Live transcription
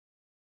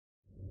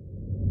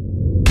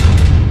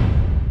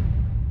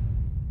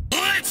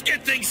Let's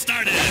get things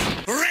started.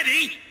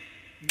 Ready?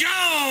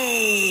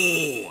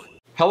 Go!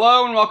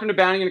 Hello and welcome to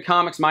Bounding Into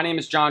Comics. My name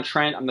is John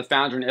Trent. I'm the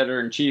founder and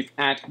editor-in-chief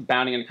at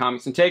Bounding Into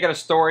Comics. And today I got a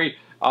story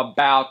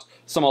about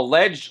some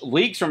alleged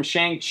leaks from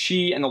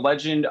Shang-Chi and the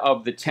Legend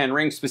of the Ten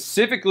Rings.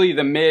 Specifically,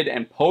 the mid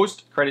and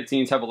post-credit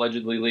scenes have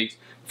allegedly leaked.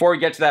 Before we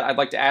get to that, I'd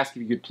like to ask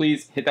if you could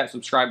please hit that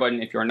subscribe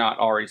button if you are not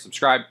already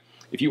subscribed.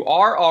 If you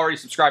are already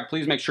subscribed,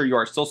 please make sure you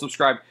are still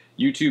subscribed.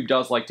 YouTube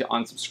does like to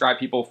unsubscribe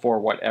people for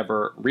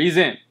whatever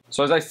reason.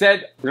 So as I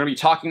said, we're going to be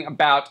talking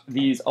about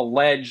these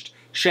alleged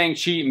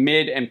Shang-Chi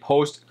mid and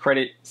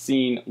post-credit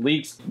scene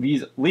leaks.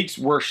 These leaks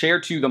were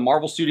shared to the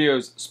Marvel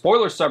Studios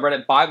spoiler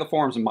subreddit by the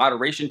forum's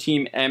moderation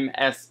team,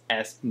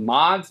 MSS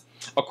Mods.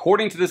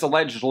 According to this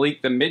alleged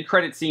leak, the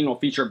mid-credit scene will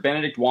feature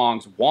Benedict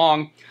Wong's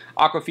Wong,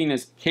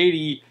 Awkwafina's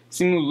Katie,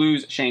 Simu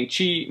Liu's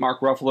Shang-Chi,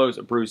 Mark Ruffalo's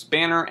Bruce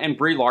Banner, and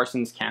Brie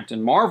Larson's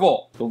Captain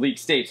Marvel. The leak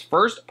states,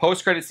 first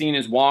post-credit scene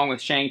is Wong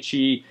with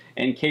Shang-Chi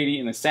and Katie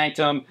in the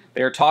Sanctum.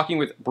 They are talking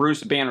with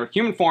Bruce Banner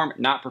human form,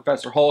 not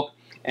Professor Hulk,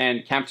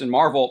 and Captain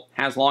Marvel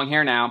has long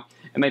hair now,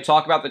 and they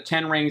talk about the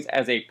Ten Rings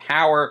as a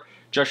power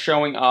just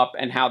showing up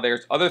and how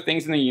there's other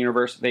things in the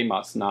universe they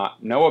must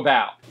not know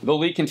about. The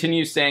leak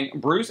continues saying,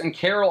 Bruce and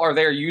Carol are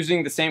there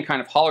using the same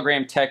kind of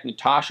hologram tech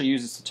Natasha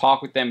uses to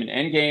talk with them in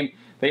Endgame.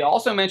 They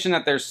also mention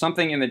that there's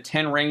something in the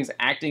Ten Rings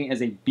acting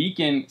as a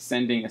beacon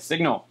sending a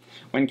signal.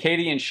 When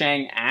Katie and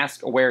Shang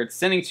ask where it's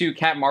sending to,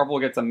 Captain Marvel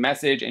gets a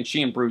message and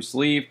she and Bruce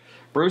leave.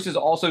 Bruce is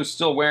also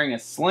still wearing a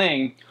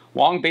sling.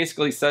 Wong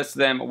basically says to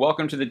them,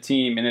 welcome to the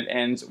team, and it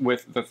ends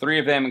with the three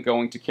of them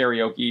going to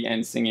karaoke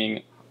and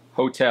singing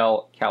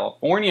Hotel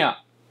California.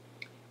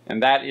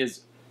 And that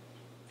is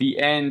the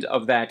end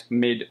of that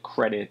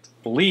mid-credit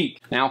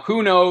leak. Now,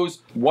 who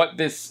knows what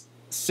this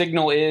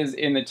signal is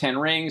in the Ten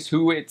Rings,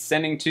 who it's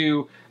sending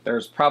to?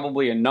 There's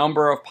probably a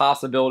number of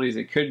possibilities.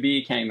 It could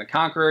be Kang the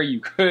Conqueror. You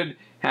could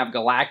have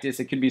Galactus.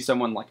 It could be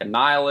someone like a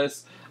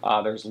Nihilus.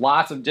 There's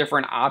lots of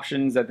different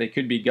options that they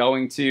could be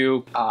going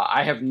to.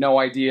 I have no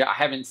idea. I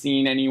haven't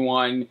seen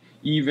anyone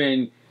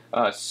even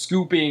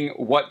scooping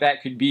what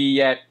that could be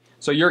yet.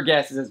 So your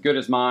guess is as good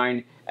as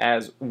mine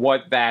as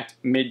what that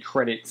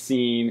mid-credit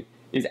scene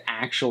is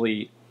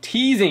actually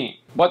teasing.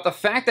 But the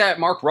fact that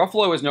Mark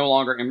Ruffalo is no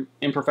longer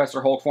in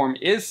Professor Hulk form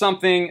is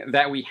something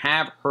that we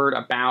have heard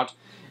about.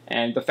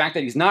 And the fact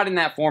that he's not in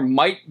that form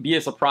might be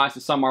a surprise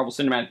to some Marvel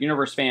Cinematic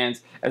Universe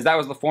fans, as that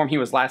was the form he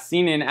was last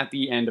seen in at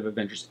the end of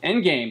Avengers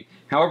Endgame.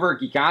 However,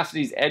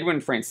 Geekosity's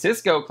Edwin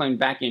Francisco claimed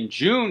back in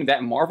June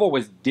that Marvel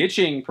was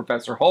ditching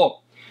Professor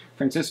Hulk.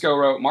 Francisco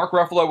wrote, Mark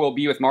Ruffalo will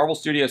be with Marvel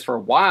Studios for a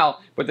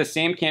while, but the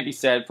same can't be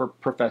said for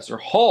Professor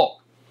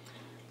Hulk.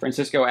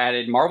 Francisco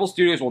added, Marvel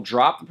Studios will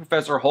drop the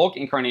Professor Hulk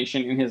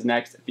incarnation in his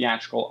next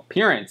theatrical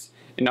appearance.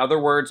 In other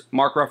words,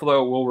 Mark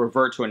Ruffalo will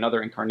revert to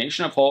another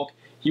incarnation of Hulk.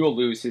 He will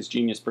lose his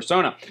genius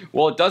persona.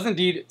 Well, it does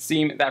indeed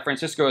seem that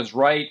Francisco is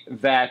right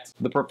that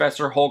the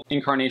Professor Hulk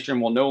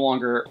incarnation will no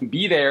longer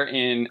be there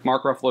in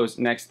Mark Ruffalo's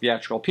next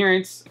theatrical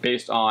appearance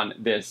based on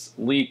this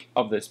leak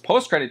of this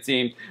post-credit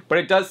scene, but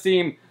it does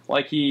seem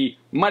like he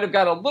might have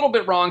got a little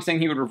bit wrong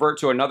saying he would revert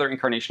to another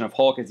incarnation of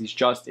Hulk as he's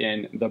just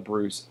in the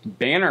Bruce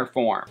Banner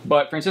form.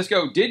 But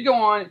Francisco did go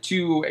on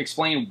to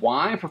explain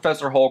why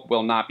Professor Hulk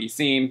will not be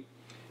seen.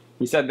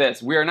 He said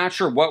this, we are not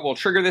sure what will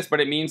trigger this, but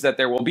it means that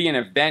there will be an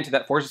event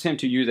that forces him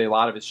to use a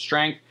lot of his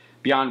strength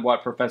beyond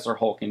what Professor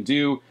Hulk can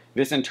do.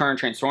 This in turn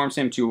transforms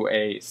him to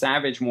a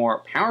savage, more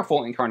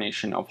powerful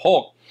incarnation of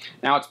Hulk.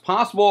 Now it's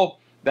possible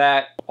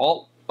that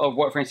all of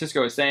what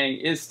Francisco is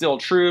saying is still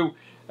true.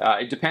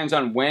 It depends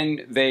on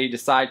when they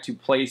decide to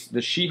place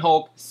the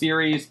She-Hulk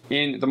series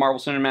in the Marvel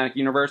Cinematic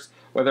Universe,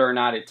 whether or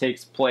not it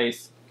takes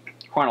place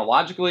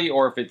chronologically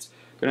or if it's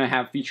going to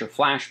have feature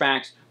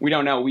flashbacks. We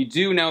don't know. We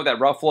do know that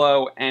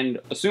Ruffalo and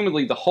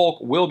assumedly the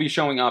Hulk will be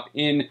showing up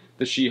in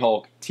the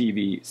She-Hulk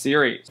TV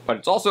series. But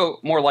it's also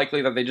more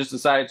likely that they just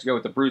decided to go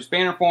with the Bruce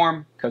Banner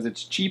form because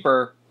it's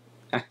cheaper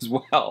as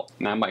well.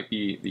 And that might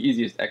be the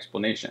easiest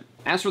explanation.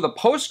 As for the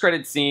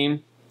post-credit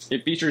scene,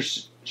 it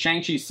features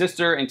Shang-Chi's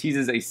sister and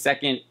teases a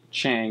second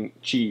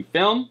Shang-Chi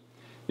film.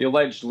 The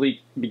alleged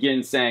leak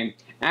begins saying,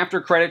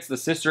 after credits, the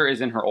sister is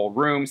in her old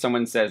room.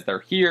 Someone says they're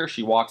here.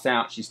 She walks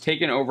out. She's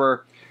taken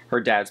over her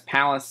dad's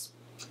palace.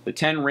 The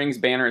Ten Rings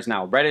banner is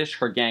now reddish.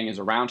 Her gang is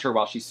around her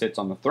while she sits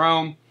on the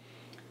throne.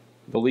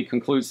 The leak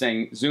concludes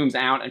saying, zooms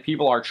out and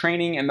people are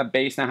training and the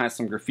base now has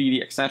some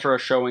graffiti, etc.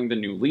 showing the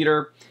new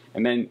leader.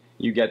 And then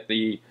you get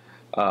the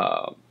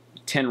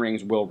Ten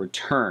Rings will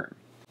return.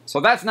 So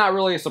that's not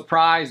really a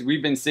surprise.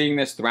 We've been seeing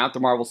this throughout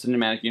the Marvel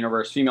Cinematic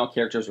Universe, female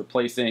characters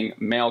replacing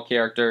male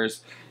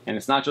characters. And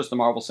it's not just the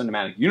Marvel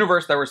Cinematic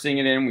Universe that we're seeing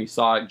it in. We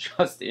saw it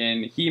just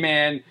in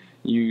He-Man.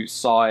 You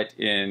saw it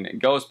in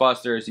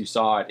Ghostbusters. You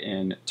saw it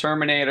in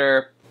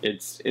Terminator.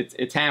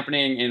 It's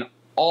happening in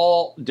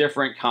all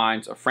different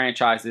kinds of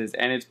franchises.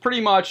 And it's pretty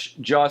much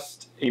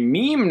just a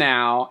meme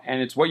now.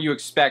 And it's what you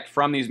expect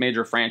from these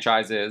major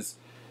franchises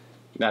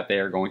that they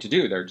are going to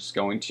do. They're just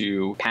going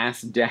to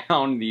pass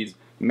down these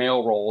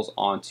male roles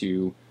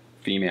onto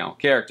female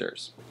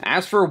characters.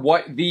 As for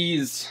what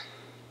these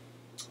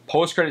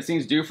post-credit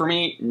scenes do for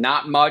me?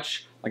 Not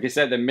much. Like I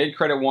said, the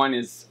mid-credit one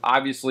is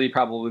obviously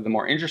probably the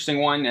more interesting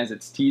one as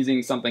it's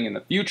teasing something in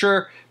the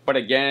future. But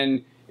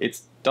again,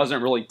 it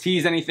doesn't really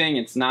tease anything.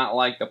 It's not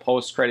like the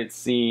post-credit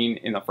scene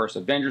in the first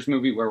Avengers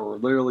movie where we're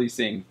literally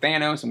seeing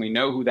Thanos and we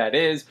know who that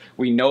is.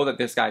 We know that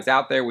this guy's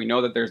out there. We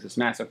know that there's this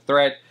massive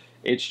threat.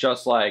 It's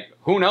just like,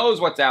 who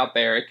knows what's out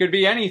there? It could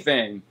be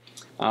anything.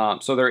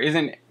 So there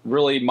isn't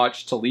really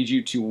much to lead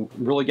you to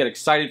really get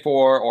excited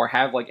for or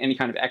have like any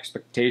kind of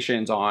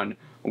expectations on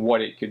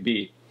what it could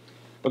be.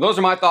 But those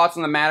are my thoughts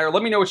on the matter.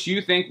 Let me know what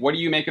you think. What do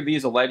you make of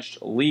these alleged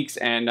leaks?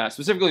 And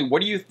specifically,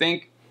 what do you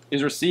think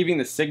is receiving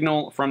the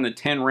signal from the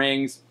 10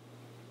 rings?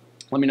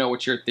 Let me know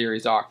what your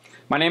theories are.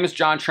 My name is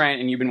John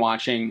Trent, and you've been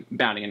watching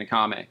Bounding into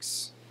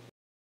Comics.